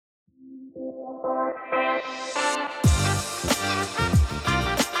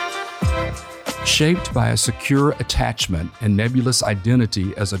Shaped by a secure attachment and nebulous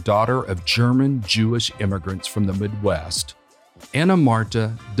identity as a daughter of German Jewish immigrants from the Midwest, Anna Marti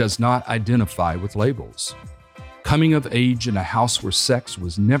does not identify with labels. Coming of age in a house where sex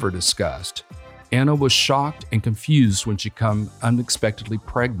was never discussed, Anna was shocked and confused when she became unexpectedly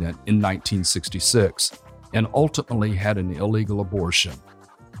pregnant in 1966 and ultimately had an illegal abortion.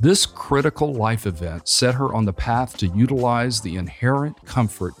 This critical life event set her on the path to utilize the inherent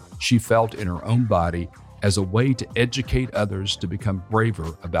comfort she felt in her own body as a way to educate others to become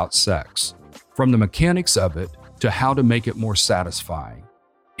braver about sex. From the mechanics of it to how to make it more satisfying,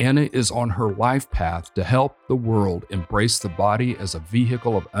 Anna is on her life path to help the world embrace the body as a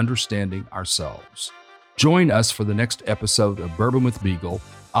vehicle of understanding ourselves. Join us for the next episode of Bourbon with Beagle.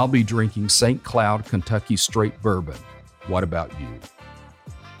 I'll be drinking St. Cloud, Kentucky straight bourbon. What about you?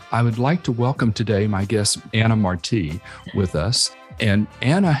 I would like to welcome today my guest, Anna Marti, with us. And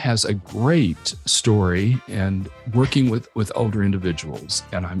Anna has a great story and working with older individuals.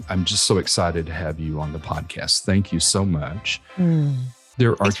 And I'm just so excited to have you on the podcast. Thank you so much.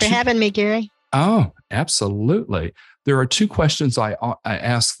 Thanks for having me, Gary. Oh, absolutely. There are two questions I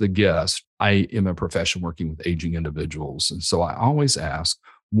ask the guest. I am a professional working with aging individuals. And so I always ask,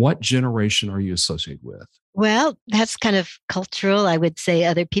 what generation are you associated with? Well, that's kind of cultural. I would say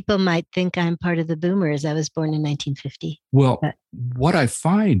other people might think I'm part of the boomers. I was born in 1950. Well, what I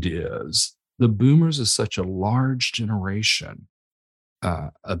find is the boomers is such a large generation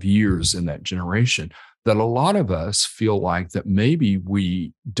of years in that generation that a lot of us feel like that maybe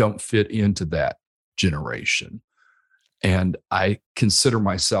we don't fit into that generation. And I consider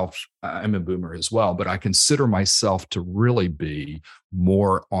myself, I'm a boomer as well, but I consider myself to really be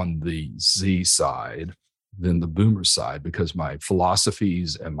more on the Z side than the boomer side because my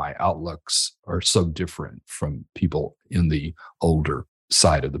philosophies and my outlooks are so different from people in the older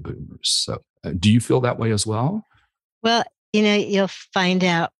side of the boomers. So do you feel that way as well? Well, you'll find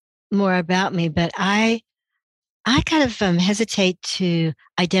out more about me, but I kind of hesitate to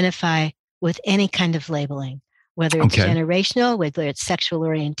identify with any kind of labeling, whether it's generational, whether it's sexual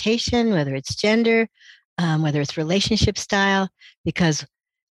orientation, whether it's gender, whether it's relationship style, because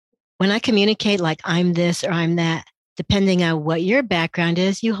when I communicate like I'm this or I'm that, depending on what your background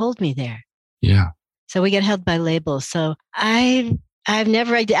is, you hold me there. Yeah. So we get held by labels. So I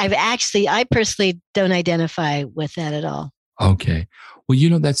personally don't identify with that at all. Okay.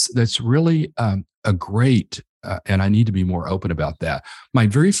 Well, that's really a great, and I need to be more open about that. My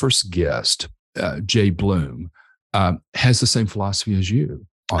very first guest, Jay Bloom, has the same philosophy as you.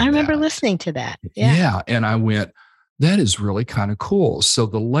 I remember listening to that. Yeah. And I went, that is really kind of cool. So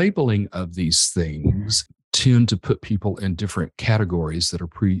the labeling of these things tend to put people in different categories that are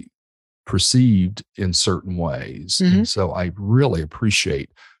perceived in certain ways. Mm-hmm. And so I really appreciate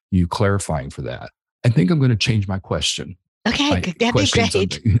you clarifying for that. I think I'm going to change my question. Okay, that'd be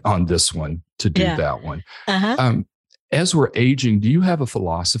great. On this one to do that one. Uh-huh. As we're aging, do you have a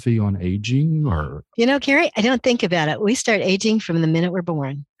philosophy on aging or? Gary, I don't think about it. We start aging from the minute we're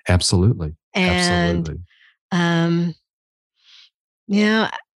born. Absolutely. And, I've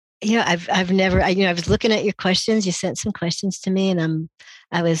never, I was looking at your questions. You sent some questions to me and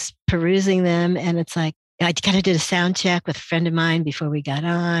I was perusing them and it's like, I kind of did a sound check with a friend of mine before we got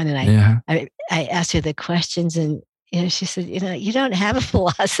on. And I asked her the questions and, she said, you don't have a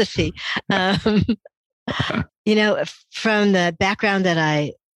philosophy. From the background that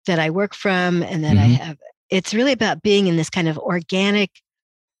I work from and that I have, it's really about being in this kind of organic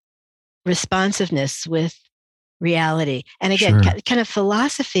responsiveness with reality. And again, kind of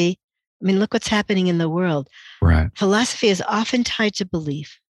philosophy. I mean, look what's happening in the world. Right. Philosophy is often tied to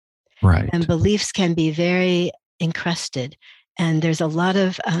belief. Right. And beliefs can be very encrusted. And there's a lot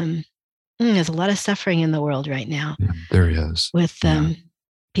of suffering in the world right now. Yeah, there is. With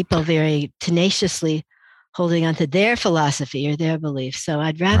people very tenaciously holding on to their philosophy or their beliefs. So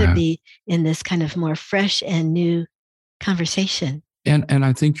I'd rather be in this kind of more fresh and new conversation. And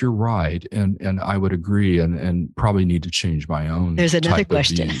I think you're right. And I would agree and probably need to change my own There's another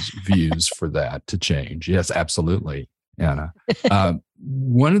question. views for that to change. Yes, absolutely, Anna.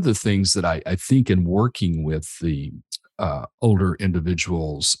 One of the things that I think in working with the older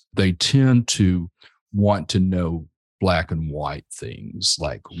individuals, they tend to want to know black and white things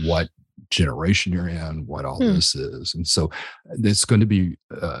like what generation you're in, what all this is. And so it's going to be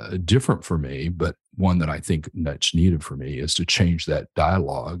different for me, but one that I think much needed for me is to change that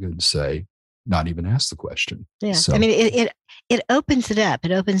dialogue and say, not even ask the question. Yeah. So, I mean, it opens it up.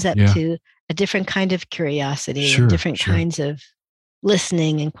 It opens up to a different kind of curiosity and different kinds of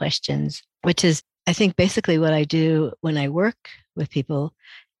listening and questions, which is I think basically what I do when I work with people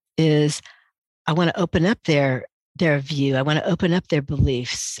is I want to open up their view. I want to open up their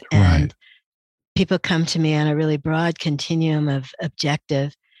beliefs. And people come to me on a really broad continuum of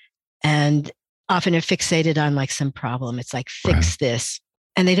objective and often are fixated on like some problem. It's like, fix this.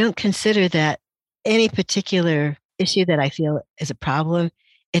 And they don't consider that any particular issue that I feel is a problem,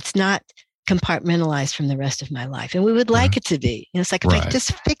 it's not compartmentalized from the rest of my life. And we would like it to be. It's like, if I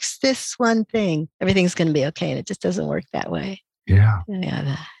just fix this one thing, everything's going to be okay. And it just doesn't work that way. Yeah.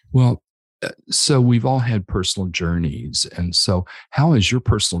 Yeah. Well, so we've all had personal journeys. And so how has your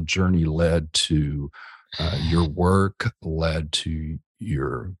personal journey led to your work, led to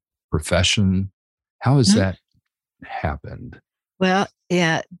your profession? How has that happened? Well,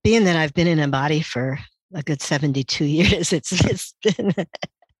 yeah, being that I've been in a body for a good 72 years, it's been,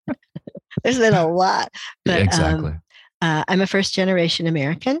 there's been a lot. But exactly. I'm a first generation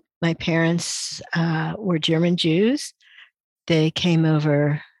American. My parents were German Jews. They came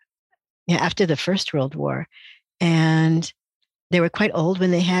over after the First World War, and they were quite old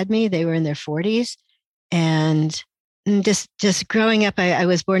when they had me. They were in their 40s. And just growing up, I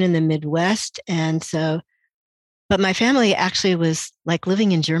was born in the Midwest. And so, but my family actually was like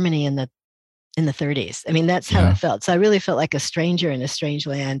living in Germany in the 30s. I mean, that's how it felt. So I really felt like a stranger in a strange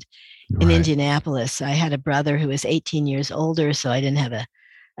land in Indianapolis. I had a brother who was 18 years older, so I didn't have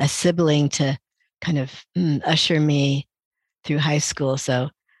a sibling to kind of usher me through high school. So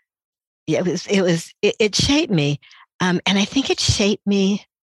yeah, it shaped me. And I think it shaped me.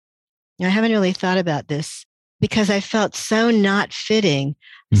 I haven't really thought about this because I felt so not fitting.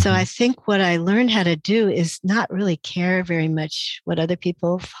 So I think what I learned how to do is not really care very much what other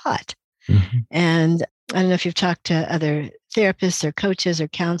people thought. And I don't know if you've talked to other therapists or coaches or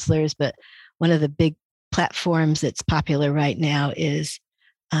counselors, but one of the big platforms that's popular right now is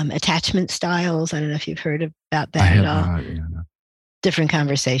attachment styles. I don't know if you've heard about that at all. No. Different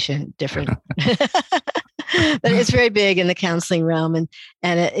conversation, different. But it's very big in the counseling realm, and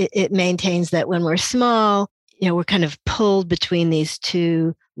it maintains that when we're small, we're kind of pulled between these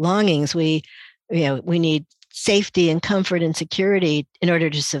two longings. We need safety and comfort and security in order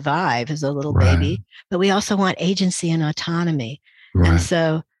to survive as a little baby, but we also want agency and autonomy. And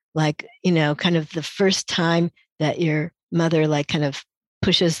so, like, kind of the first time that your mother like kind of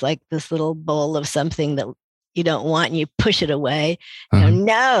pushes like this little bowl of something that you don't want and you push it away,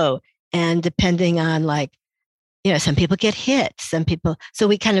 no. And depending on like, some people get hit, some people. So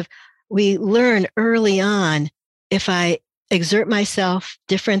we learn early on, if I exert myself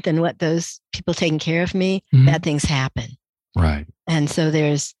different than what those people taking care of me, bad things happen. Right. And so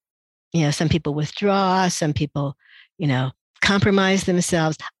there's, some people withdraw, some people, compromise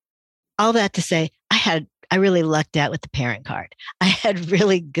themselves. All that to say, I really lucked out with the parent card. I had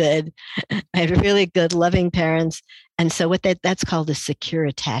really good loving parents. And so that's called a secure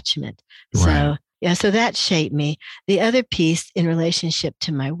attachment. So so that shaped me. The other piece in relationship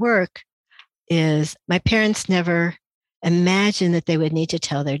to my work is my parents never imagined that they would need to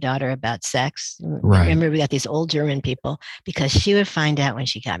tell their daughter about sex. Remember, we got these old German people because she would find out when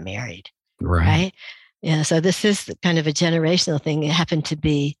she got married. Right. Yeah. So this is kind of a generational thing. It happened to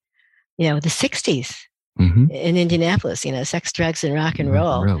be, the 60s. In Indianapolis, sex, drugs, and rock and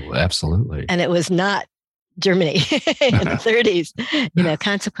roll. Absolutely. And it was not Germany in the 30s.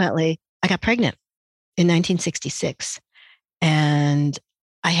 Consequently, I got pregnant in 1966. And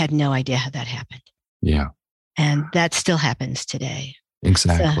I had no idea how that happened. Yeah. And that still happens today.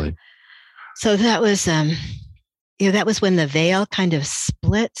 Exactly. So that was, that was when the veil kind of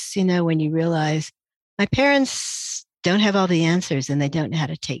splits, when you realize my parents don't have all the answers and they don't know how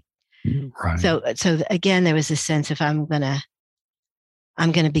to take. So again, there was a sense of I'm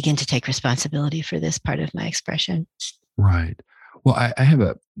gonna begin to take responsibility for this part of my expression. Right. Well, I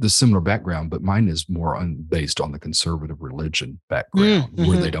have the similar background, but mine is more based on the conservative religion background,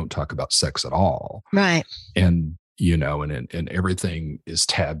 where they don't talk about sex at all. Right. And and everything is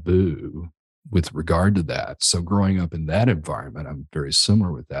taboo with regard to that. So growing up in that environment, I'm very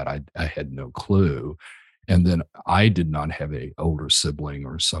similar with that. I had no clue. And then I did not have an older sibling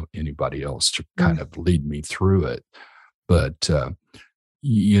or anybody else to kind of lead me through it. But,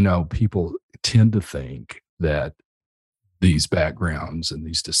 people tend to think that these backgrounds and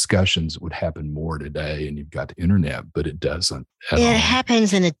these discussions would happen more today, and you've got the internet, but it doesn't at all. It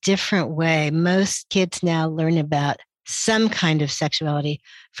happens in a different way. Most kids now learn about some kind of sexuality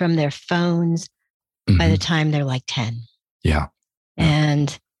from their phones by the time they're like 10. Yeah.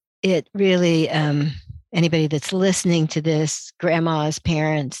 And it really, anybody that's listening to this, grandmas,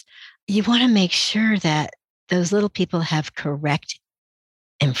 parents, you want to make sure that those little people have correct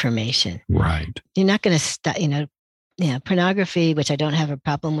information. Right. You're not going to pornography, which I don't have a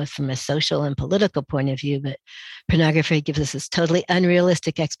problem with from a social and political point of view, but pornography gives us this totally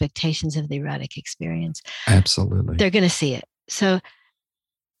unrealistic expectations of the erotic experience. Absolutely. They're going to see it. So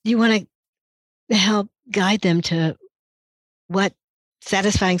you want to help guide them to what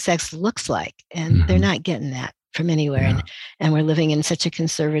satisfying sex looks like. And they're not getting that from anywhere. Yeah. And we're living in such a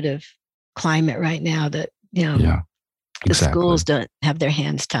conservative climate right now that, the schools don't have their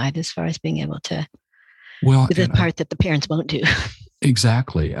hands tied as far as being able to do the part that the parents won't do.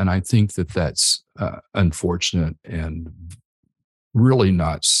 Exactly. And I think that that's unfortunate and really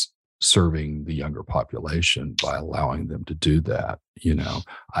not serving the younger population by allowing them to do that.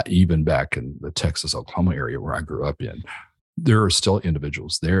 Even back in the Texas, Oklahoma area where I grew up in, there are still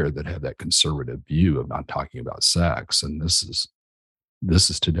individuals there that have that conservative view of not talking about sex. And this is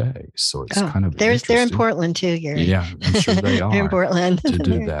today. So it's kind of they're in Portland too, Gary. Yeah, I'm sure they are. They're in Portland. To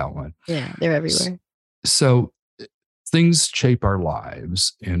do that one. Yeah, they're everywhere. So things shape our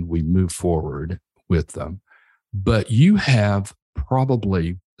lives and we move forward with them. But you have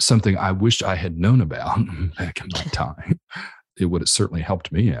probably something I wish I had known about back in my time. It would have certainly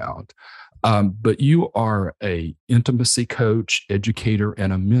helped me out. But you are a intimacy coach, educator,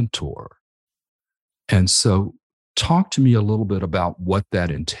 and a mentor. And so talk to me a little bit about what that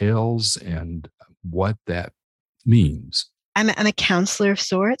entails and what that means. I'm a counselor of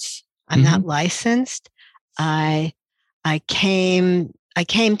sorts. I'm not licensed. I came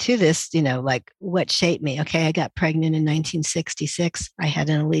to this, like what shaped me. Okay, I got pregnant in 1966. I had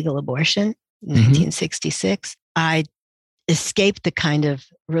an illegal abortion in 1966. I escaped the kind of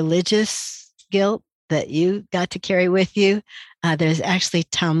religious guilt that you got to carry with you. There's actually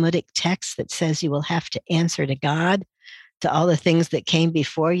Talmudic text that says you will have to answer to God to all the things that came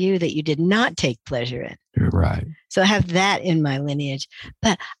before you that you did not take pleasure in. You're right. So I have that in my lineage.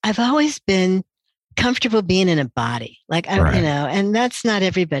 But I've always been comfortable being in a body, and that's not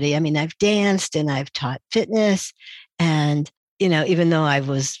everybody. I mean, I've danced and I've taught fitness, and even though I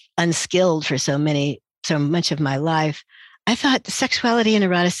was unskilled for so much of my life, I thought sexuality and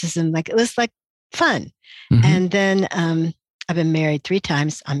eroticism, it was fun. And then I've been married 3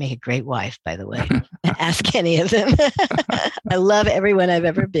 times. I make a great wife, by the way. Ask any of them. I love everyone I've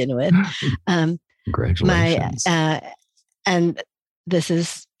ever been with. Congratulations. And this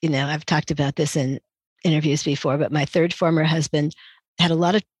is, I've talked about this in interviews before, but my 3rd former husband had a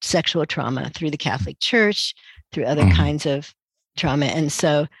lot of sexual trauma through the Catholic Church, through other kinds of trauma. And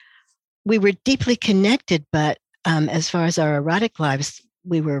so we were deeply connected, but as far as our erotic lives,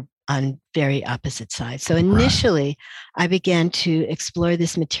 we were on very opposite sides. So initially, I began to explore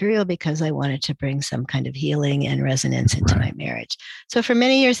this material because I wanted to bring some kind of healing and resonance into my marriage. So for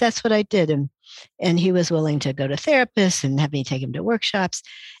many years, that's what I did. And he was willing to go to therapists and have me take him to workshops.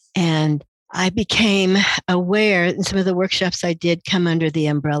 And I became aware, and some of the workshops I did come under the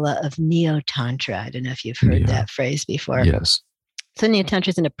umbrella of Neo-Tantra. I don't know if you've heard that phrase before. Yes. So Neo-Tantra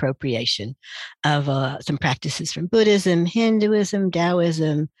is an appropriation of some practices from Buddhism, Hinduism,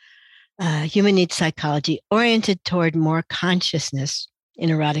 Taoism, human needs psychology, oriented toward more consciousness in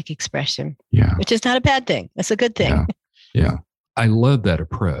erotic expression, which is not a bad thing. That's a good thing. Yeah. I love that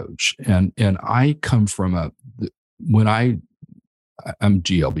approach. And I come from I'm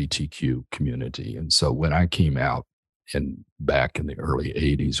GLBTQ community. And so when I came out back in the early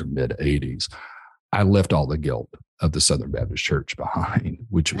 80s or mid 80s, I left all the guilt of the Southern Baptist Church behind,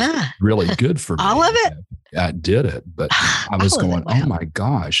 which was really good for me. All of it? I did it, but I was going, oh my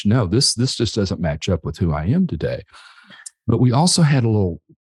gosh, no, this just doesn't match up with who I am today. But we also had a little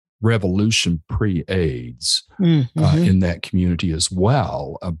revolution pre-AIDS in that community as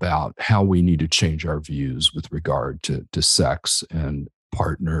well about how we need to change our views with regard to sex and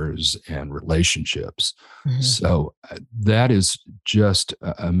partners and relationships. So that is just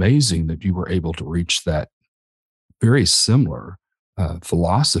amazing that you were able to reach that very similar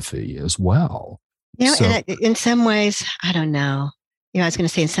philosophy as well. And in some ways, I don't know. I was going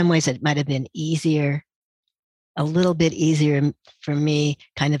to say in some ways it might have been easier, a little bit easier for me,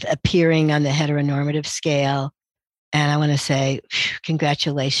 kind of appearing on the heteronormative scale. And I want to say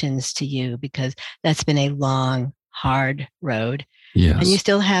congratulations to you, because that's been a long, hard road. Yes. And you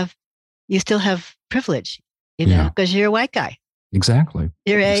still have privilege, because you're a white guy. Exactly.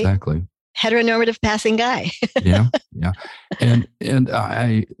 You're a heteronormative passing guy. Yeah. And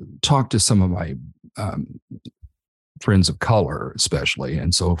I talked to some of my friends of color, especially.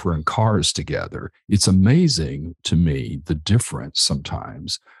 And so if we're in cars together, it's amazing to me the difference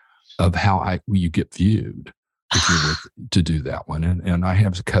sometimes of how you get viewed if you're to do that one. And I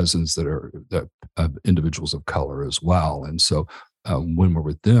have cousins that are individuals of color as well. And so when we're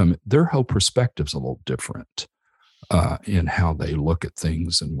with them, their whole perspective's a little different in how they look at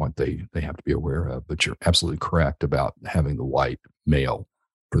things and what they have to be aware of. But you're absolutely correct about having the white male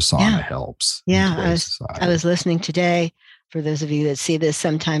persona helps. Yeah, I was listening today. For those of you that see this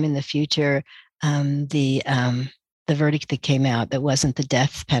sometime in the future, the verdict that came out that wasn't the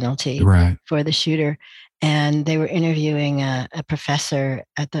death penalty for the shooter, and they were interviewing a professor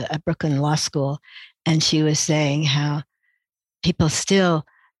at the Brooklyn Law School, and she was saying how people still,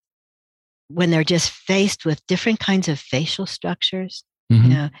 when they're just faced with different kinds of facial structures,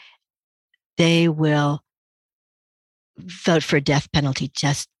 they will vote for death penalty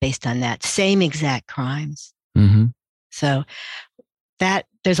just based on that same exact crimes. So that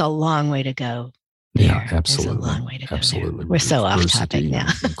there's a long way to go there. Yeah, absolutely. There's a long way to go. Absolutely. There. We're so off topic now.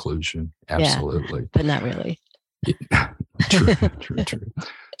 Inclusion. Absolutely. But not really. True.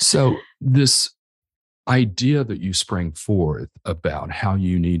 So this idea that you sprang forth about how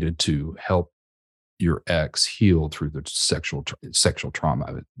you needed to help your ex heal through the sexual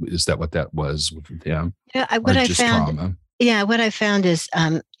trauma, is that what that was with them? Yeah, what I found. Trauma? Yeah, what I found is,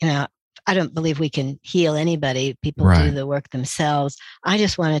 I don't believe we can heal anybody. People do the work themselves. I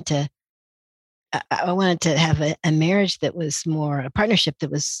just wanted to. I wanted to have a marriage that was more a partnership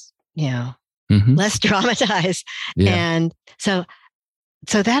that was, less traumatized, and so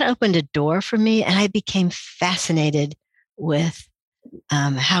that opened a door for me, and I became fascinated with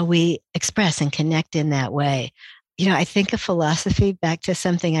how we express and connect in that way. I think of philosophy back to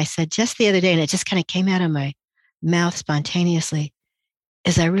something I said just the other day, and it just kind of came out of my mouth spontaneously,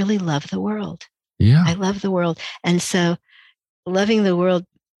 is I really love the world. Yeah. I love the world. And so loving the world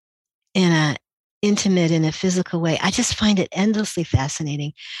in a intimate, in a physical way, I just find it endlessly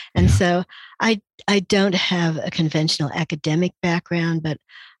fascinating. And so I don't have a conventional academic background, but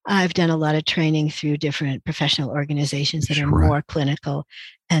I've done a lot of training through different professional organizations that are more clinical.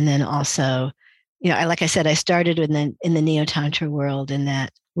 And then also, like I said, I started in the Neo-Tantra world, and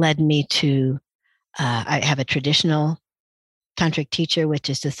that led me to, I have a traditional tantric teacher, which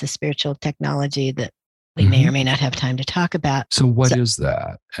is just a spiritual technology that we may or may not have time to talk about. So what is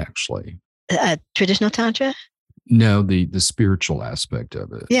that actually? Traditional tantra? No, the spiritual aspect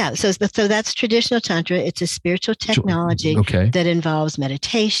of it. Yeah, so that's traditional tantra. It's a spiritual technology that involves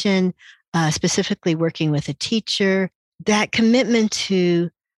meditation, specifically working with a teacher, that commitment to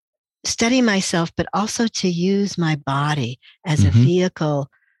study myself, but also to use my body as a vehicle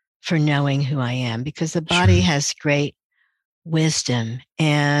for knowing who I am, because the body has great wisdom,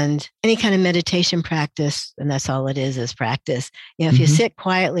 and any kind of meditation practice, and that's all it is practice. If you sit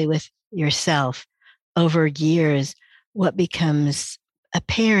quietly with yourself over years, what becomes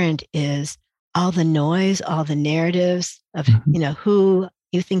apparent is all the noise, all the narratives of, who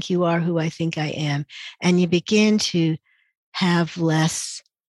you think you are, who I think I am. And you begin to have less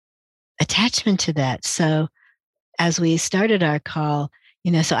attachment to that. So as we started our call,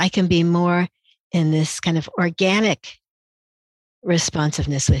 so I can be more in this kind of organic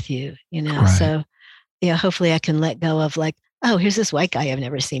responsiveness with you, so, hopefully I can let go of like, oh, here's this white guy I've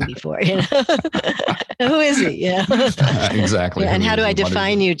never seen before. Who is he? Exactly. And how do I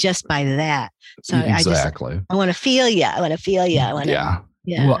define you just by that? So I want to feel you. I want to feel you. I want to.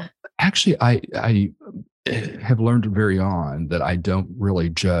 Yeah. Well, actually, I have learned very on that I don't really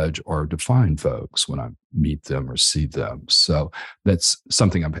judge or define folks when I meet them or see them. So that's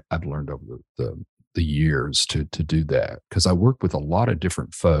something I've learned over the years to do that, because I work with a lot of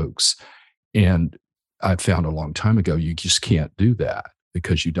different folks, and I found a long time ago, you just can't do that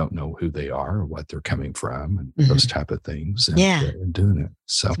because you don't know who they are or what they're coming from and those type of things. And doing it.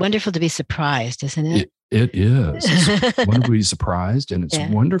 So it's wonderful to be surprised, isn't it? It is. It's wonderful to be surprised, and it's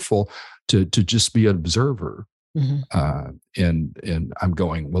wonderful to just be an observer. And I'm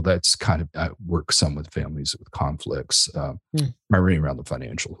going, well, that's kind of, I work some with families with conflicts, primarily around the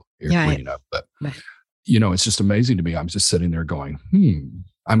financial arena, but it's just amazing to me. I'm just sitting there going,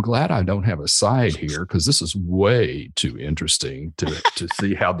 I'm glad I don't have a side here, because this is way too interesting to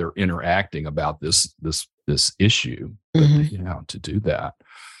see how they're interacting about this issue, to do that.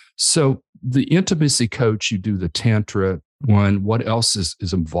 So the intimacy coach, you do the Tantra one. What else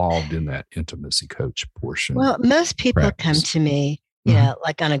is involved in that intimacy coach portion? Well, most people come to me,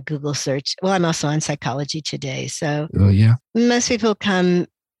 like on a Google search. Well, I'm also on Psychology Today. So most people come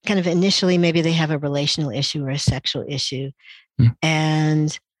kind of initially, maybe they have a relational issue or a sexual issue.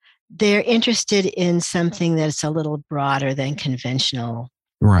 And they're interested in something that's a little broader than conventional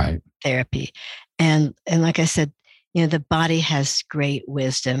therapy. And like I said, the body has great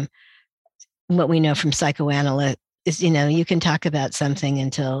wisdom. What we know from psychoanalysis is, you can talk about something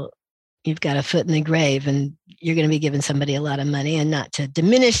until you've got a foot in the grave and you're going to be giving somebody a lot of money, and not to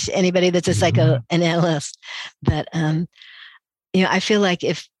diminish anybody that's a psychoanalyst. But, I feel like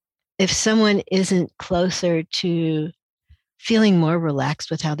if someone isn't closer to feeling more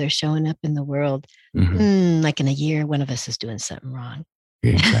relaxed with how they're showing up in the world, like in a year, one of us is doing something wrong.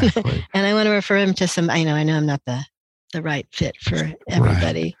 Exactly. And I want to refer them to some, I know I'm not the right fit for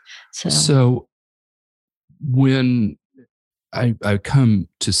everybody. Right. So when I come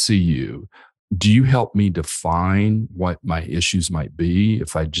to see you, do you help me define what my issues might be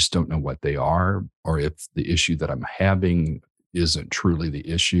if I just don't know what they are, or if the issue that I'm having isn't truly the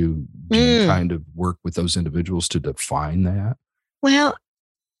issue? Do you kind of work with those individuals to define that? Well,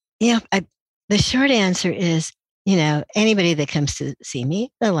 the short answer is, anybody that comes to see me,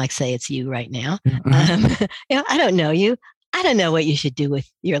 they'll say it's you right now. I don't know you. I don't know what you should do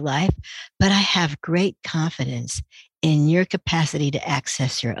with your life, but I have great confidence in your capacity to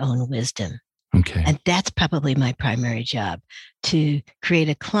access your own wisdom. Okay. And that's probably my primary job, to create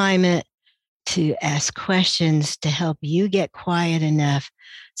a climate, to ask questions, to help you get quiet enough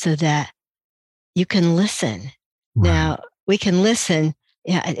so that you can listen. Right. Now, we can listen.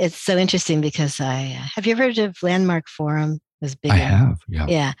 Yeah, it's so interesting because have you ever heard of Landmark Forum? It was big. I have, yeah.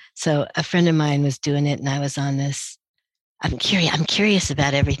 Yeah. So a friend of mine was doing it, and I was on this. I'm curious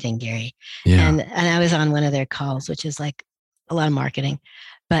about everything, Gary. Yeah. And I was on one of their calls, which is like a lot of marketing,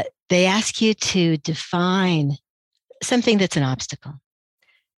 but they ask you to define something that's an obstacle.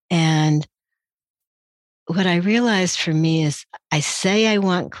 And what I realized for me is I say I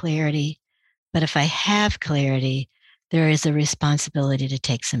want clarity, but if I have clarity, there is a responsibility to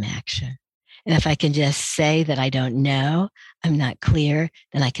take some action. And if I can just say that I don't know, I'm not clear,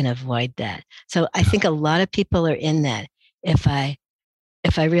 then I can avoid that. So I think a lot of people are in that. If I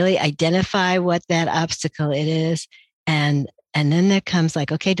really identify what that obstacle it is, and then there comes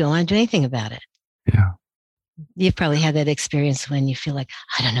okay, don't want to do anything about it. Yeah. You've probably had that experience when you feel like,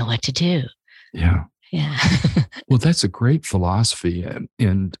 I don't know what to do. Yeah. Yeah. Well, that's a great philosophy.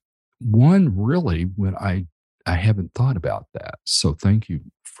 And one really, when I haven't thought about that. So thank you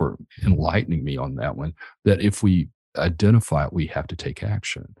for enlightening me on that one, that if we identify it, we have to take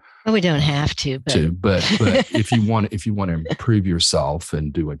action. Well, we don't have to, but if you want to improve yourself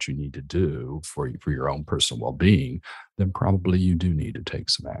and do what you need to do for your own personal well-being, then probably you do need to take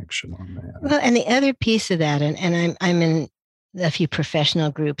some action on that. Well, and the other piece of that, and I'm in a few professional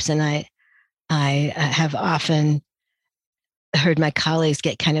groups, and I have often heard my colleagues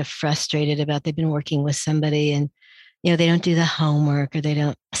get kind of frustrated about they've been working with somebody and they don't do the homework, or they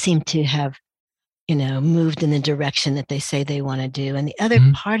don't seem to have moved in the direction that they say they want to do. And the other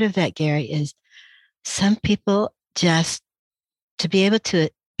part of that, Gary, is some people just, to be able to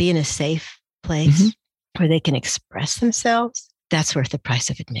be in a safe place where they can express themselves, that's worth the price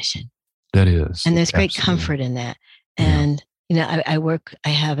of admission. That is. And there's great comfort in that. And, I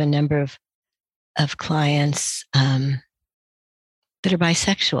have a number of clients that are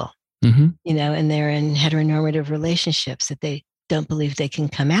bisexual, and they're in heteronormative relationships that they don't believe they can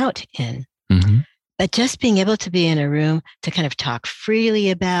come out in. But just being able to be in a room to kind of talk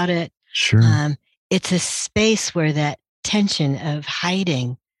freely about it. Sure. It's a space where that tension of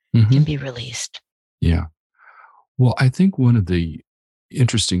hiding can be released. Yeah. Well, I think one of the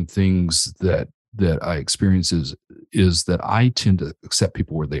interesting things that I experience is that I tend to accept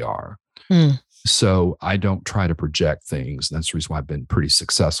people where they are. So I don't try to project things. And that's the reason why I've been pretty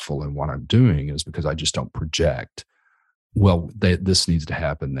successful in what I'm doing, is because I just don't project. Well, this needs to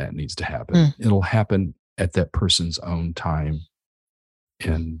happen, that needs to happen. It'll happen at that person's own time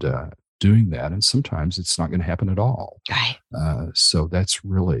and doing that. And sometimes it's not going to happen at all. Right. So that's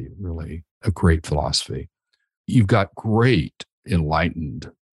really, really a great philosophy. You've got great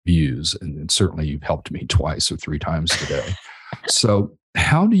enlightened views, and certainly you've helped me twice or three times today. So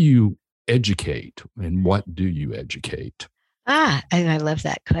how do you educate, and what do you educate? I love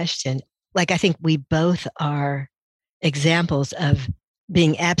that question. I think we both are examples of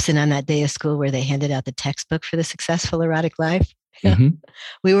being absent on that day of school where they handed out the textbook for the successful erotic life.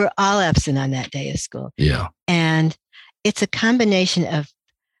 We were all absent on that day of school. Yeah. And it's a combination of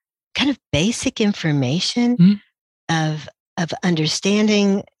kind of basic information of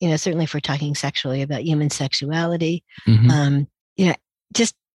understanding, certainly if we're talking sexually, about human sexuality,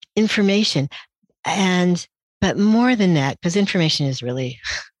 just information. But more than that, because information is really,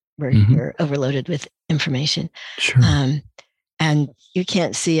 we're overloaded with information. Sure. And you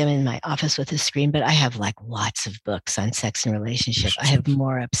can't see, I'm in my office with a screen, but I have lots of books on sex and relationship. I have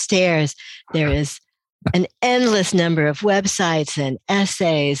more upstairs. There is an endless number of websites and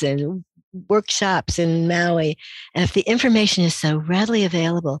essays and workshops in Maui. And if the information is so readily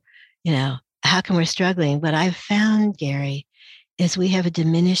available, how come we're struggling? What I've found, Gary, is we have a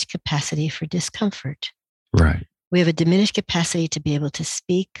diminished capacity for discomfort. Right. We have a diminished capacity to be able to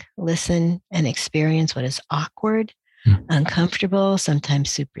speak, listen, and experience what is awkward, uncomfortable, sometimes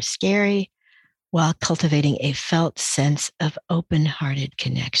super scary, while cultivating a felt sense of open-hearted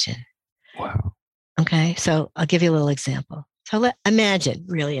connection. Wow. Okay, so I'll give you a little example. So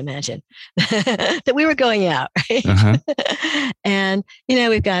really imagine that we were going out, right? Uh-huh. And,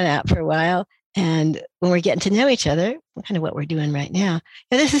 we've gone out for a while. And when we're getting to know each other, kind of what we're doing right now,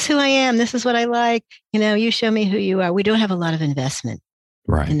 this is who I am. This is what I like. You show me who you are. We don't have a lot of investment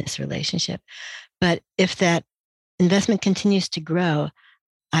in this relationship. But if that investment continues to grow,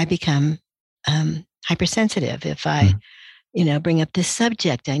 I become hypersensitive. If I, bring up this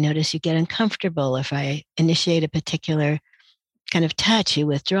subject, I notice you get uncomfortable. If I initiate a particular kind of touch, you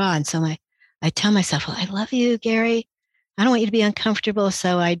withdraw. And so I tell myself, well, I love you, Gary. I don't want you to be uncomfortable,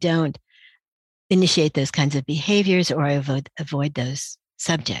 so I don't initiate those kinds of behaviors, or I avoid those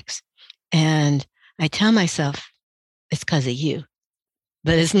subjects. And I tell myself, it's because of you,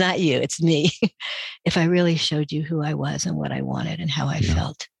 but it's not you, it's me. If I really showed you who I was and what I wanted and how I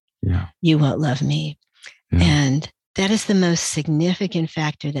felt, you won't love me. And that is the most significant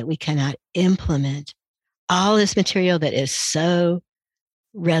factor, that we cannot implement all this material that is so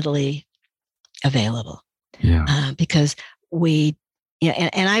readily available. Because we,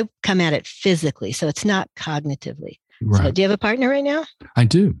 and I come at it physically, so it's not cognitively. Right. So do you have a partner right now? I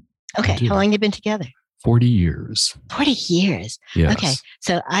do. Okay. How long have you been together? 40 years. 40 years. Yes. Okay.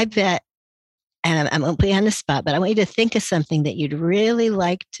 So I bet, and I'm going to put you on the spot, but I want you to think of something that you'd really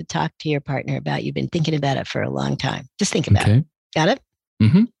like to talk to your partner about. You've been thinking about it for a long time. Just think about it. Got it?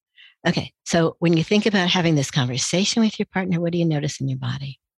 Mm-hmm. Okay. So when you think about having this conversation with your partner, what do you notice in your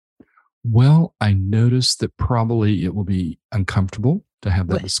body? Well, I notice that probably it will be uncomfortable to have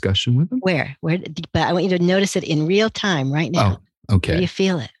that discussion with them. Where? But I want you to notice it in real time right now. Oh, okay. Where do you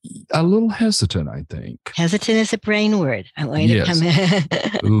feel it? A little hesitant, I think. Hesitant is a brain word. I want you to come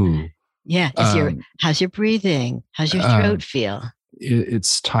in. Ooh. Yeah. How's your breathing? How's your throat feel?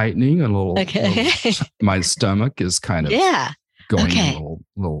 It's tightening a little. Okay. My stomach is kind of going in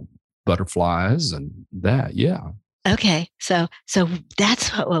little butterflies and that. Yeah. Okay. So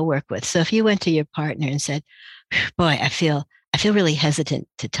that's what we'll work with. So if you went to your partner and said, boy, I feel really hesitant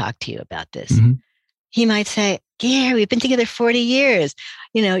to talk to you about this. Mm-hmm. He might say, Gary, we've been together 40 years.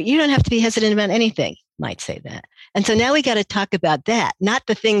 You don't have to be hesitant about anything. Might say that. And so now we got to talk about that, not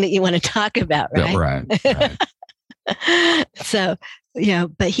the thing that you want to talk about, right? Right. So,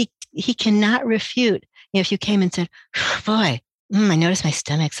 but he cannot refute. If you came and said, boy, I notice my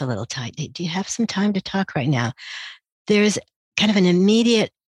stomach's a little tight. Do you have some time to talk right now? There's kind of an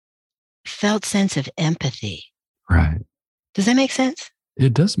immediate felt sense of empathy. Right. Does that make sense?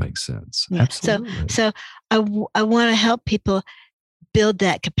 It does make sense. Yeah. Absolutely. So I want to help people build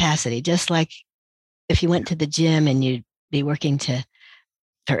that capacity, just like if you went to the gym and you'd be working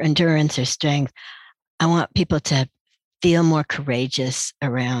for endurance or strength. I want people to feel more courageous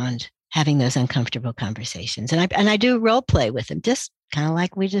around having those uncomfortable conversations. And I do role play with them, just kind of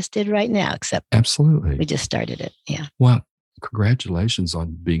like we just did right now, except absolutely we just started it. Yeah. Well, congratulations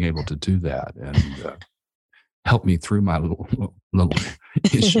on being able to do that and help me through my little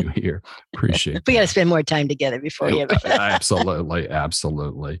issue here. Appreciate it. We got to spend more time together before you ever.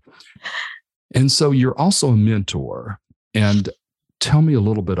 Absolutely. And so you're also a mentor. And tell me a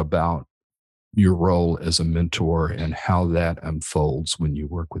little bit about your role as a mentor and how that unfolds when you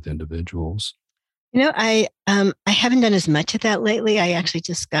work with individuals. I haven't done as much of that lately. I actually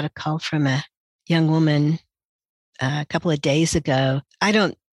just got a call from a young woman a couple of days ago. I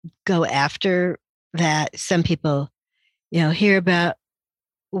don't go after that. Some people, hear about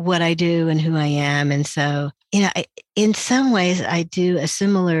what I do and who I am. And so, in some ways, I do a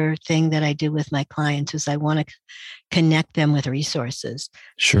similar thing that I do with my clients is I want to connect them with resources.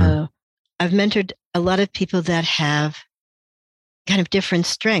 Sure. So I've mentored a lot of people that have kind of different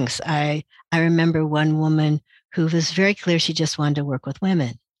strengths. I remember one woman who was very clear she just wanted to work with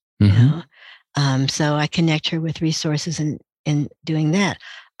women. Mm-hmm. So I connect her with resources in doing that.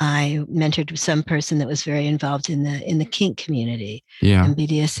 I mentored some person that was very involved in the kink community and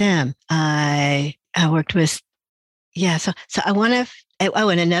BDSM. I worked with, So I want to. Oh,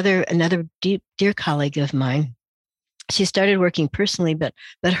 and another dear colleague of mine. She started working personally, but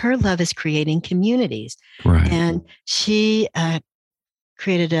her love is creating communities. Right. And she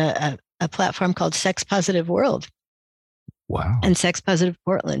created a platform called Sex Positive World. Wow. And Sex Positive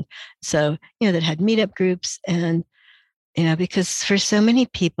Portland. So, that had meetup groups and, because for so many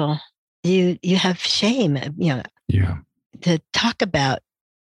people, you have shame, to talk about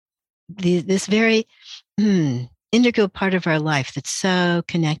this very integral part of our life that's so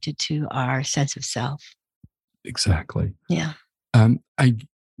connected to our sense of self. Exactly. Yeah.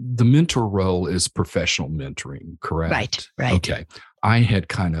 The mentor role is professional mentoring, correct? Right. Okay. I had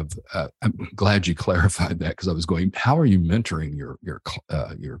kind of, I'm glad you clarified that, because I was going, how are you mentoring your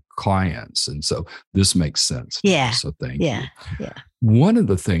clients? And so this makes sense. Yeah. So thank you. Yeah. One of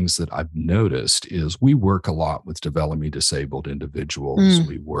the things that I've noticed is we work a lot with developmentally disabled individuals.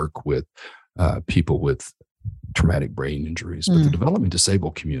 We work with people with traumatic brain injuries, but the developmentally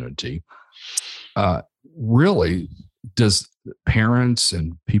disabled community really does. Parents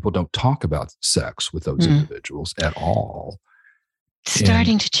and people don't talk about sex with those individuals at all.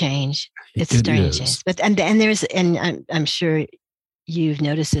 Starting to change. It's starting to change. But and there's, and I'm sure you've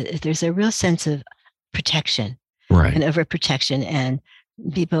noticed it, there's a real sense of protection, right, and overprotection, and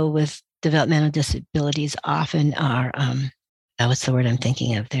people with developmental disabilities often are what's the word I'm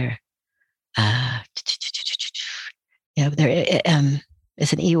thinking of? They're they're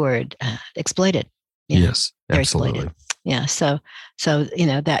it's an E word, exploited. Yes, they're absolutely. Exploited. Yeah. So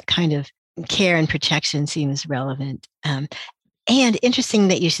that kind of care and protection seems relevant. And interesting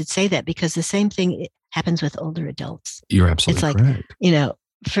that you should say that, because the same thing happens with older adults. You're absolutely correct.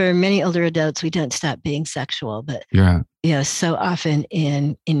 For many older adults, we don't stop being sexual, but so often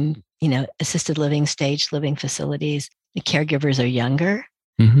in assisted living, staged living facilities, the caregivers are younger.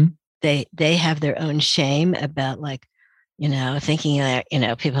 They have their own shame about, like, thinking that,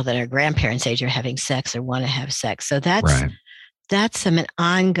 people that are grandparents' age are having sex or want to have sex. So that's an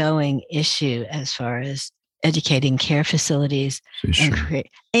ongoing issue as far as educating care facilities. Sure.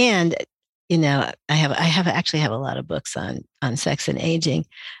 And I actually have a lot of books on sex and aging,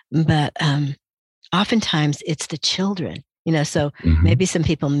 but oftentimes it's the children. So maybe some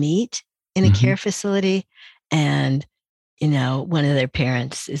people meet in a care facility, and one of their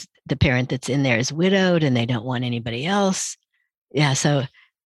parents is the parent that's in there is widowed, and they don't want anybody else. Yeah, so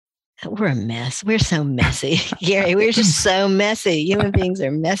we're a mess. We're so messy, Gary. We're just so messy. Human beings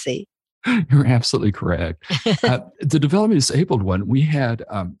are messy. You're absolutely correct. The developmentally disabled one, we had,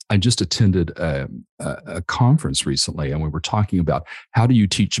 I just attended a conference recently, and we were talking about how do you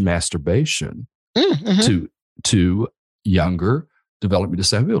teach masturbation to younger developmentally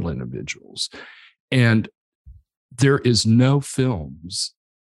disabled individuals. And there is no films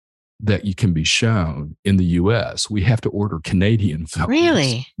that you can be shown in the U.S. We have to order Canadian films.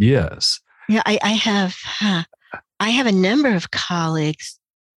 Really? Yes. Yeah, I have a number of colleagues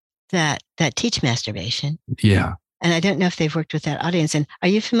that teach masturbation. Yeah. And I don't know if they've worked with that audience. And are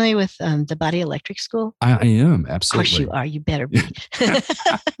you familiar with the Body Electric School? I am, absolutely. Of course you are. You better be.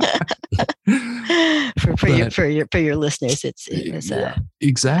 for your listeners, it's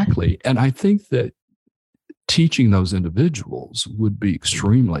exactly. And I think that teaching those individuals would be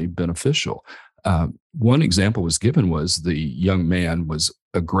extremely beneficial. One example was given was the young man was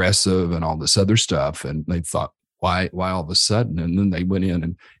aggressive and all this other stuff, and they thought, why all of a sudden? And then they went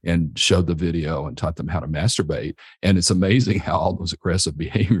in and showed the video and taught them how to masturbate. And it's amazing how all those aggressive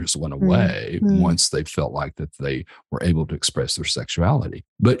behaviors went away once they felt like that they were able to express their sexuality.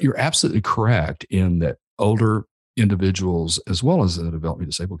 But you're absolutely correct in that older individuals, as well as the developmentally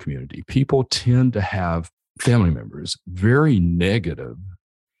disabled community, people tend to have family members very negative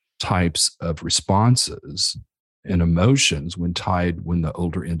types of responses and emotions when the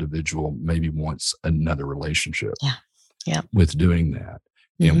older individual maybe wants another relationship with doing that.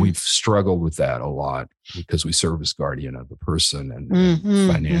 And we've struggled with that a lot because we serve as guardian of the person and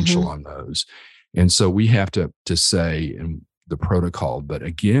financial on those. And so we have to say in the protocol, but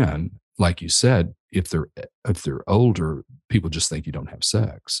again, like you said, if they're older, people just think you don't have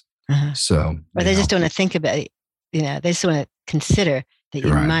sex. So, or they just don't want to think about it. They just want to consider that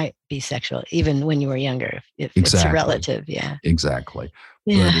you might be sexual, even when you were younger, if it's relative. Yeah, exactly.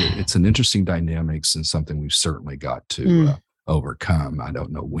 Yeah. But it's an interesting dynamics and something we've certainly got to overcome. I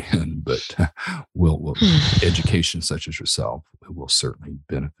don't know when, but we'll education such as yourself will certainly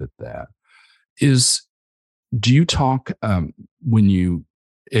benefit that. Do you talk when you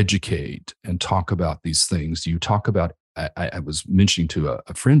educate and talk about these things? Do you talk about? I was mentioning to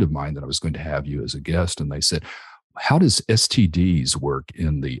a friend of mine that I was going to have you as a guest, and they said, how does STDs work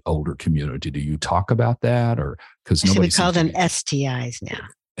in the older community? Do you talk about that, or because nobody? We call them STIs now.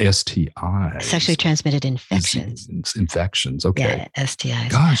 STIs, sexually transmitted infections. Infections. Okay. Yeah, STIs.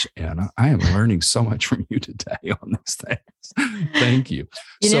 Gosh, Anna, I am learning so much from you today on these things. Thank you.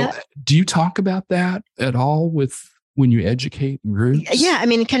 Do you talk about that at all when you educate groups? Yeah, I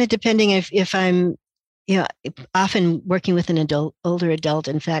mean, kind of depending if I'm. Often working with an older adult.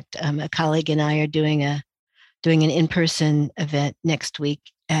 In fact, a colleague and I are doing a doing an in-person event next week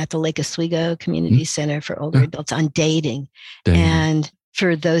at the Lake Oswego Community Center for older adults on dating. And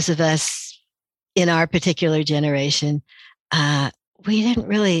for those of us in our particular generation, we didn't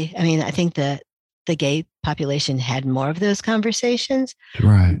really, I think the gay population had more of those conversations,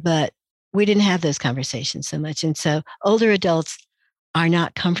 but we didn't have those conversations so much. And so older adults are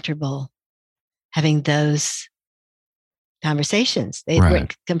not comfortable having those conversations. They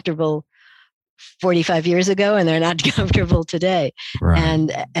weren't comfortable 45 years ago, and they're not comfortable today.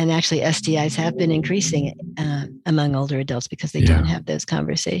 And actually STIs have been increasing among older adults because they don't have those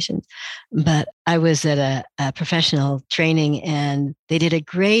conversations. But I was at a professional training, and they did a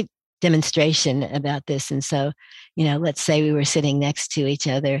great demonstration about this. And so, let's say we were sitting next to each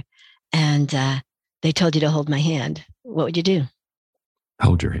other, and they told you to hold my hand. What would you do?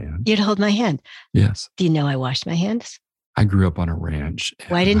 Hold your hand. You'd hold my hand. Yes. Do you know I washed my hands? I grew up on a ranch.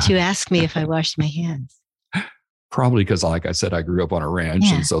 Why didn't you ask me if I washed my hands? Probably because, like I said, I grew up on a ranch,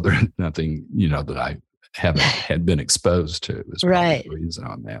 and so there's nothing, that I had been exposed to. Is the reason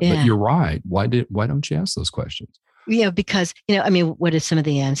on that. But you're right. Why don't you ask those questions? Because what are some of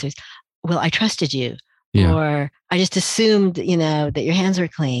the answers? Well, I trusted you, or I just assumed, that your hands were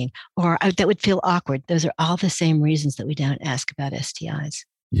clean, or that would feel awkward. Those are all the same reasons that we don't ask about STIs.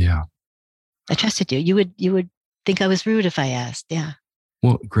 Yeah, I trusted you. You would think I was rude if I asked. Yeah.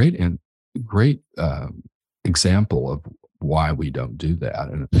 Well, great example of why we don't do that.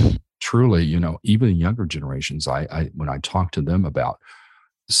 And truly, even younger generations, I when I talk to them about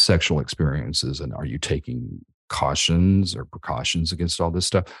sexual experiences and are you taking cautions or precautions against all this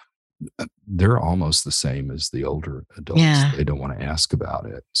stuff, they're almost the same as the older adults. They don't want to ask about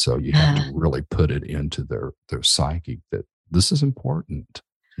it. So you have to really put it into their psyche that this is important.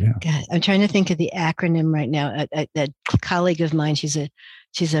 Yeah. God, I'm trying to think of the acronym right now. A colleague of mine, she's a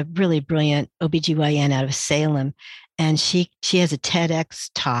really brilliant OBGYN out of Salem, and she has a TEDx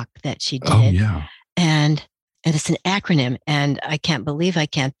talk that she did. Oh, yeah. And it's an acronym, and I can't believe I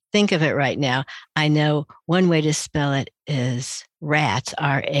can't think of it right now. I know one way to spell it is RATS,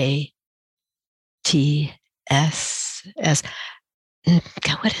 RATS.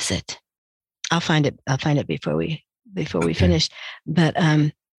 God, what is it? I'll find it before we finish. But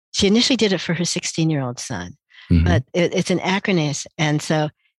she initially did it for her 16-year-old son, but it's an acronym. And so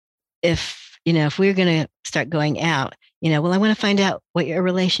if we're going to start going out, well, I want to find out what your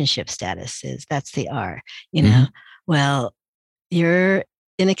relationship status is. That's the R, well, you're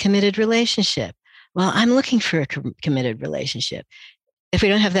in a committed relationship. Well, I'm looking for a committed relationship. If we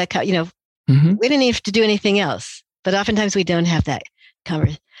don't have that, we don't need to do anything else, but oftentimes we don't have that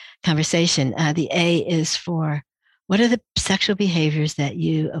conversation. The A is for, what are the sexual behaviors that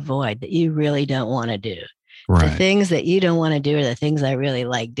you avoid, that you really don't want to do? The things that you don't want to do are the things I really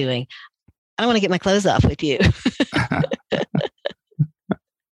like doing. I don't want to get my clothes off with you.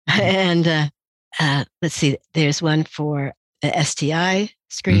 And let's see, there's one for the STI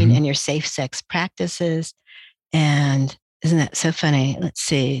screen and your safe sex practices. And isn't that so funny? Let's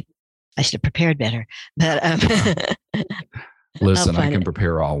see. I should have prepared better. But listen, I can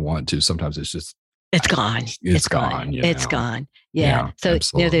prepare all I want to. Sometimes it's just it's gone. It's gone. It's gone. Yeah. So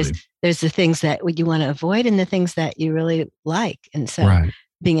there's the things that you want to avoid and the things that you really like. And so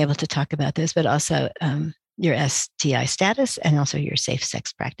being able to talk about this, but also your STI status and also your safe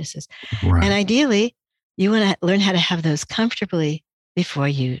sex practices. And ideally, you want to learn how to have those comfortably before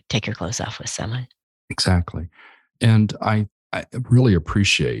you take your clothes off with someone. Exactly. And I really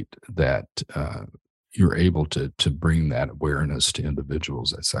appreciate that you're able to bring that awareness to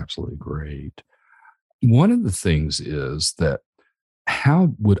individuals. That's absolutely great. One of the things is that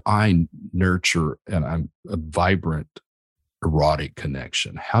how would I nurture a vibrant erotic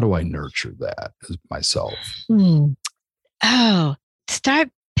connection? How do I nurture that as myself? Oh, start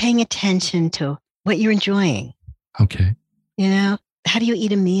paying attention to what you're enjoying. Okay. How do you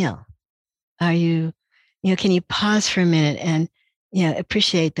eat a meal? Are you, can you pause for a minute and,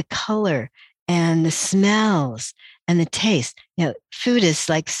 appreciate the color and the smells and the taste? Food is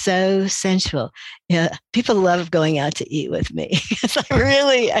like so sensual. People love going out to eat with me because I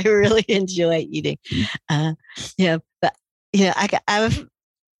really enjoy eating. But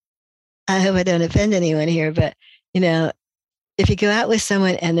I hope I don't offend anyone here, but if you go out with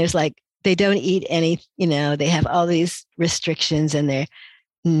someone and there's they don't eat any, they have all these restrictions and they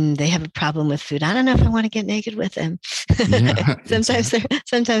have a problem with food. I don't know if I want to get naked with them.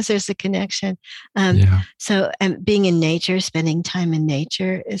 Sometimes there's a connection. So being in nature, spending time in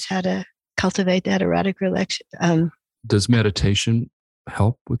nature is how to cultivate that erotic relation. Does meditation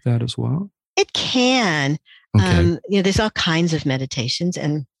help with that as well? It can. Okay. There's all kinds of meditations,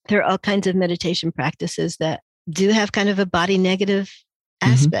 and there are all kinds of meditation practices that do have kind of a body negative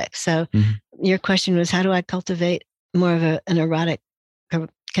aspect. So your question was, how do I cultivate more of an erotic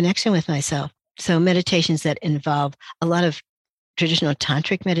connection with myself? So meditations that involve a lot of traditional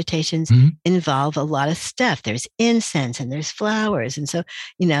tantric meditations involve a lot of stuff. There's incense and there's flowers. And so,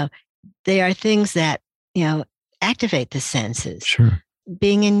 they are things that, activate the senses. Sure.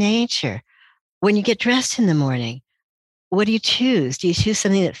 Being in nature. When you get dressed in the morning, what do you choose? Do you choose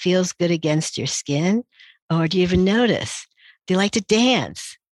something that feels good against your skin? Or do you even notice? Do you like to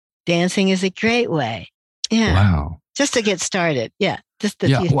dance? Dancing is a great way. Yeah. Wow. Just to get started. Yeah. Just a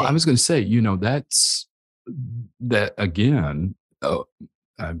few things. I was going to say, that's that again.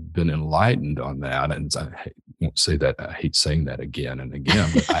 I've been enlightened on that, and I won't say that. I hate saying that again and again,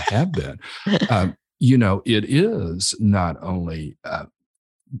 but I have been. It is not only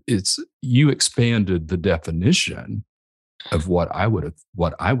it's you expanded the definition of what I would have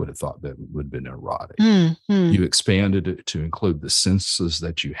thought that would have been erotic. You expanded it to include the senses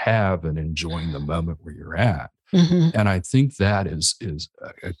that you have and enjoying the moment where you're at. And I think that is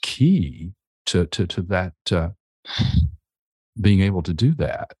a key to that being able to do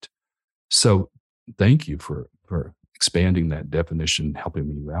that. So thank you for expanding that definition, helping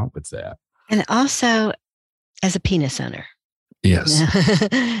me out with that. And also as a penis owner. Yes.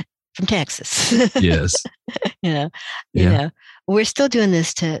 From Texas. Yes. We're still doing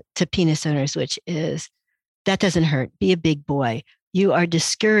this to penis owners, which is, that doesn't hurt. Be a big boy. You are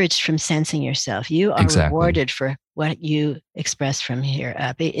discouraged from sensing yourself. You are rewarded for what you express from here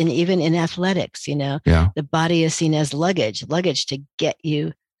up. And even in athletics, the body is seen as luggage to get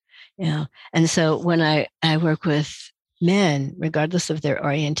you, And so when I work with men, regardless of their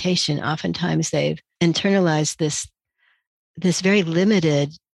orientation, oftentimes they've internalized this very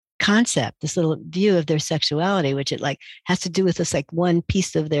limited concept, this little view of their sexuality, which it has to do with this one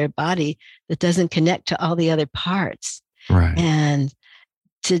piece of their body that doesn't connect to all the other parts. Right. And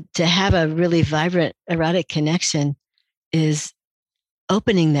to have a really vibrant erotic connection is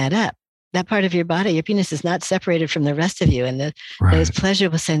opening that up. That part of your body, your penis, is not separated from the rest of you. And those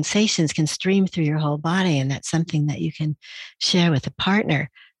pleasurable sensations can stream through your whole body. And that's something that you can share with a partner.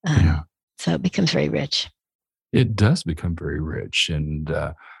 So it becomes very rich. It does become very rich. And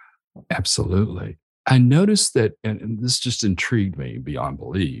absolutely. I noticed that, and this just intrigued me beyond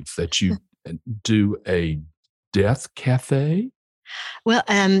belief, that you do a death cafe. Well,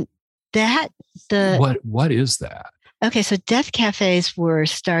 what is that? Okay, so death cafes were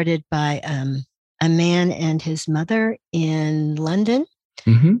started by a man and his mother in London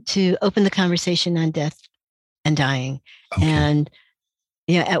to open the conversation on death and dying. Okay. And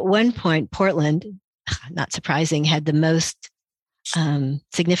at one point, Portland, not surprising, had the most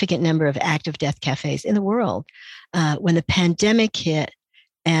significant number of active death cafes in the world. When the pandemic hit,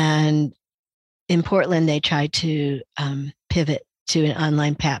 and in Portland, they tried to pivot to an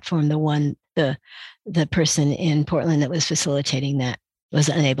online platform. The person in Portland that was facilitating that was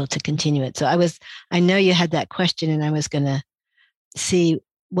unable to continue it. So I know you had that question, and I was going to see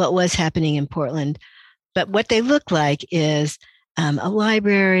what was happening in Portland. But what they look like is a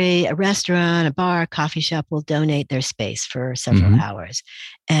library, a restaurant, a bar, a coffee shop will donate their space for several hours.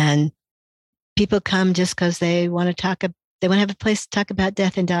 And people come just because they want to have a place to talk about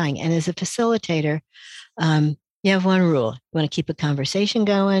death and dying. And as a facilitator, you have one rule. You want to keep a conversation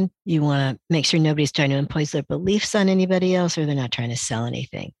going. You want to make sure nobody's trying to impose their beliefs on anybody else, or they're not trying to sell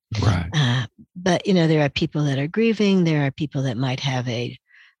anything. Right. But, there are people that are grieving. There are people that might have a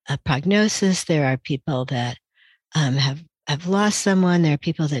prognosis. There are people that have lost someone. There are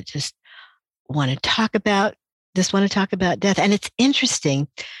people that just want to talk about death. And it's interesting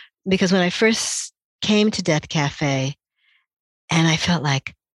because when I first came to Death Cafe, and I felt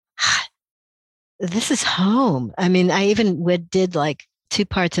like, this is home. I mean, I even did 2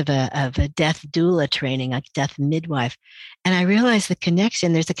 parts of a death doula training, like death midwife. And I realized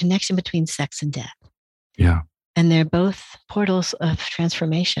there's a connection between sex and death. Yeah. And they're both portals of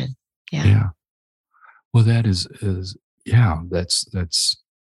transformation. Yeah. Yeah. Well, that is that's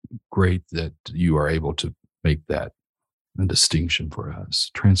great that you are able to make that a distinction for us.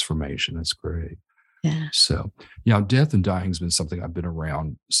 Transformation. That's great. Yeah. So, death and dying has been something I've been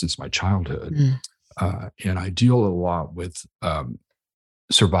around since my childhood. And I deal a lot with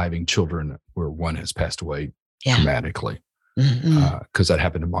surviving children where one has passed away traumatically. Because that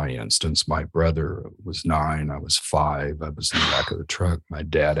happened in my instance. My brother was 9, I was 5, I was in the back of the truck. My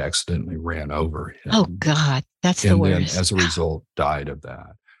dad accidentally ran over him. Oh, God, that's the worst. And then as a result, died of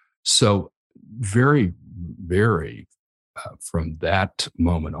that. So very, very, from that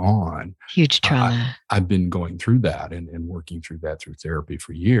moment on, huge trauma. I've been going through that and working through that through therapy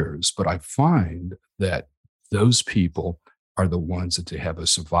for years. But I find that those people are the ones that they have a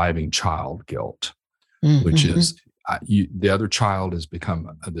surviving child guilt, Mm-hmm. which is the other child has become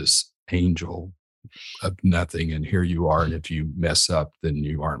this angel of nothing, and here you are, and if you mess up, then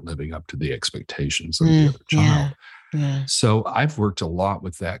you aren't living up to the expectations of the other child. Yeah. So I've worked a lot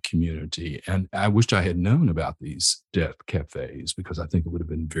with that community, and I wished I had known about these death cafes, because I think it would have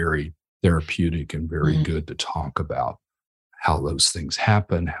been very therapeutic and very good to talk about how those things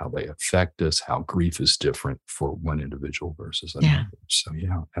happen, how they affect us, how grief is different for one individual versus another. So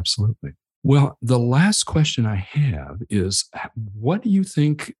yeah, absolutely. Well, the last question I have is, what do you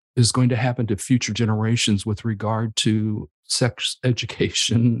think is going to happen to future generations with regard to sex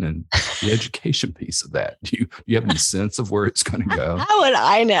education and the education piece of that? Do you have any sense of where it's going to go? How would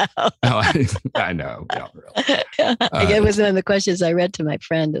I know? I know. Yeah, really. It was one of the questions I read to my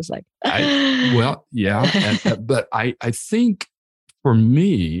friend. It's like, but I think for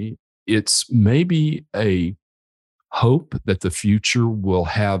me, it's maybe a hope that the future will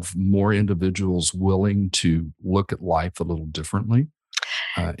have more individuals willing to look at life a little differently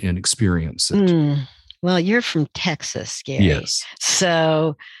and experience it. Well, you're from Texas, Gary. Yes.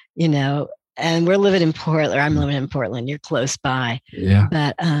 So, and we're living in Portland. I'm living in Portland. You're close by. Yeah.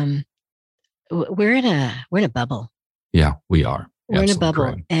 But we're in a bubble. Yeah, we are. We're Absolutely in a bubble.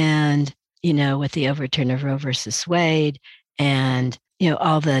 correct. And, with the overturn of Roe versus Wade and,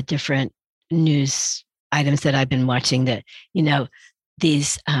 all the different news items that I've been watching, that,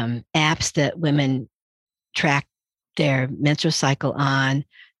 these apps that women track their menstrual cycle on,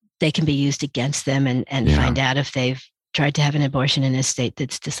 they can be used against them and find out if they've tried to have an abortion in a state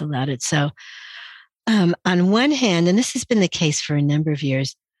that's disallowed it. So on one hand, and this has been the case for a number of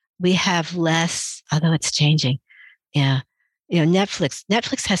years, we have less, although it's changing. Yeah.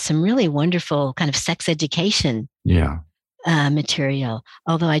 Netflix has some really wonderful kind of sex education material.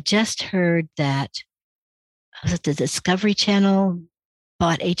 Although I just heard that the Discovery Channel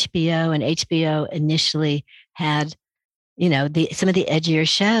bought HBO, and HBO initially had, some of the edgier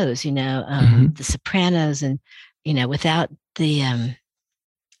shows, The Sopranos, and, without the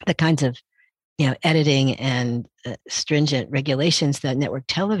kinds of, editing and stringent regulations that network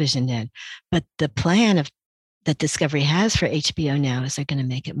television did. But the plan that Discovery has for HBO now is they're going to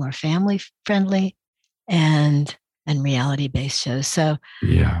make it more family friendly and reality based shows. So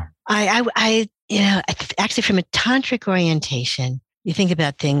I actually, from a tantric orientation, you think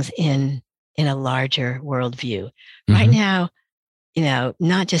about things in a larger worldview. Right now,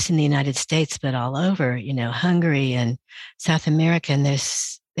 not just in the United States, but all over, Hungary and South America, and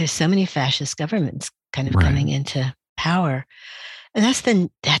there's so many fascist governments kind of coming into power, and that's the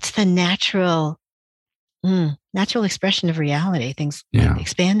natural expression of reality. Things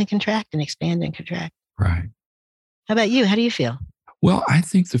expand and contract and expand and contract. Right. How about you? How do you feel? Well, I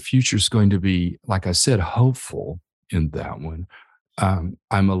think the future is going to be, like I said, hopeful in that one.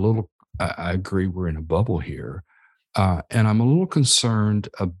 I agree we're in a bubble here. And I'm a little concerned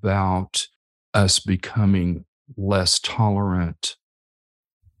about us becoming less tolerant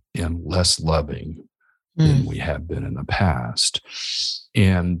and less loving than we have been in the past.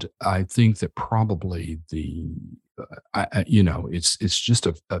 And I think that probably it's just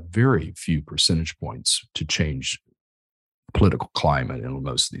a very few percentage points to change political climate in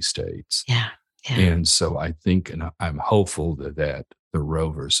most of these states. Yeah. And so I think, and I'm hopeful that the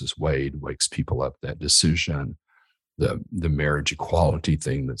Roe versus Wade wakes people up, that decision, the marriage equality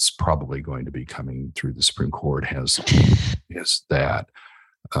thing that's probably going to be coming through the Supreme Court has that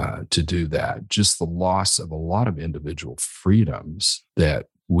to do that. Just the loss of a lot of individual freedoms that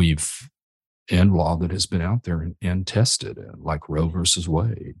and law that has been out there and tested, like Roe versus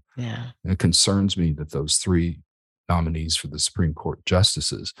Wade. Yeah. And it concerns me that those three nominees for the Supreme Court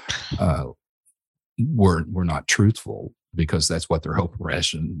justices were not truthful, because that's what their whole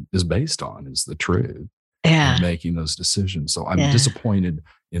profession is based on, is the truth. Yeah. And making those decisions. So I'm disappointed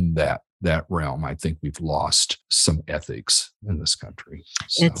in that realm. I think we've lost some ethics in this country.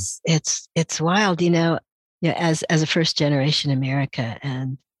 So. It's wild, as a first generation America,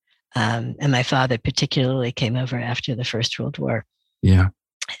 and my father particularly came over after the First World War. Yeah.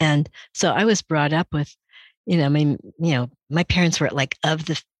 And so I was brought up with, my parents were like of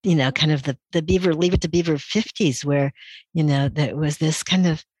the, kind of the Beaver, Leave It to Beaver 50s, where, there was this kind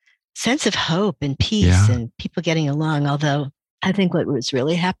of sense of hope and peace and people getting along. Although I think what was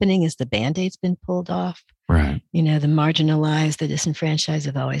really happening is the Band-Aid's been pulled off. Right. The marginalized, the disenfranchised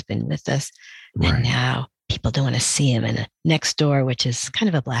have always been with us. Right. And now people don't want to see them in a next door, which is kind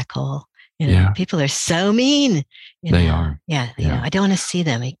of a black hole. People are so mean. They are. Yeah. I don't want to see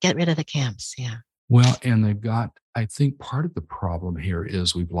them. Get rid of the camps. Yeah. Well, and I think part of the problem here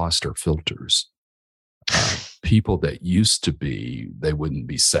is we've lost our filters. People that used to be, they wouldn't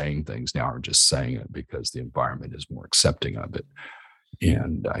be saying things now are just saying it because the environment is more accepting of it.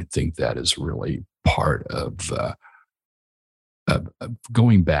 And I think that is really part of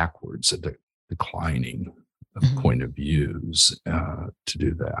going backwards, declining of point of views to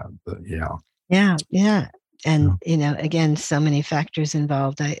do that. But yeah. And again, so many factors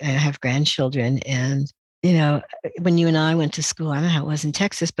involved. I have grandchildren, and when you and I went to school, I don't know how it was in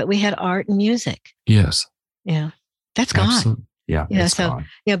Texas, but we had art and music. Yes. That's gone. Absolutely. Yeah. It's so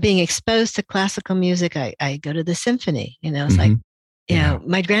gone. Being exposed to classical music, I go to the symphony. It's like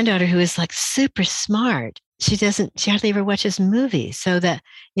my granddaughter, who is like super smart, she hardly ever watches movies. So that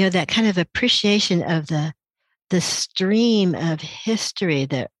that kind of appreciation of the stream of history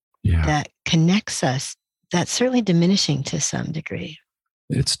that connects us, that's certainly diminishing to some degree.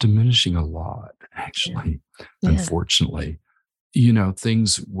 It's diminishing a lot, actually. Unfortunately.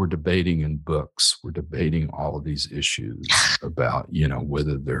 Things we're debating in books, we're debating all of these issues about,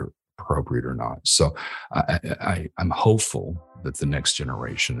 whether they're appropriate or not. So I'm hopeful that the next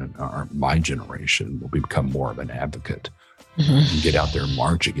generation, or my generation, will become more of an advocate and get out there and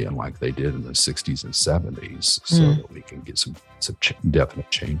march again like they did in the 60s and 70s so that we can get some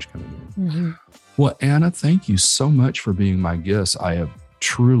definite change coming in. Well, Anna, thank you so much for being my guest. I have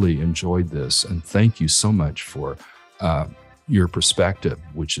truly enjoyed this, and thank you so much for your perspective,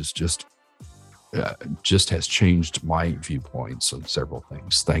 which is just has changed my viewpoints on several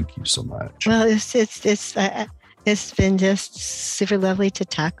things. Thank you so much. Well, it's been just super lovely to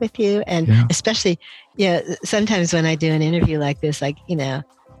talk with you, and especially, sometimes when I do an interview like this, like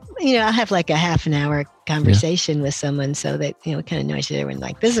I'll have like a half an hour conversation with someone, so that kind of know each other. And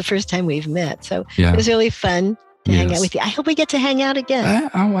like, this is the first time we've met, so it was really fun to hang out with you. I hope we get to hang out again.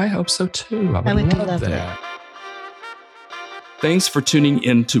 I hope so too. I would love that. Thanks for tuning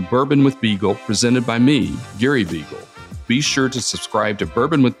in to Bourbon with Beagle, presented by me, Gary Beagle. Be sure to subscribe to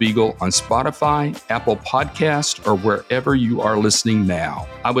Bourbon with Beagle on Spotify, Apple Podcast, or wherever you are listening now.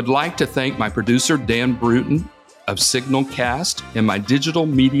 I would like to thank my producer, Dan Bruton of Signal Cast, and my digital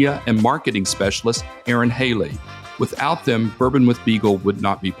media and marketing specialist, Aaron Haley. Without them, Bourbon with Beagle would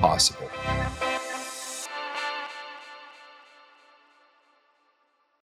not be possible.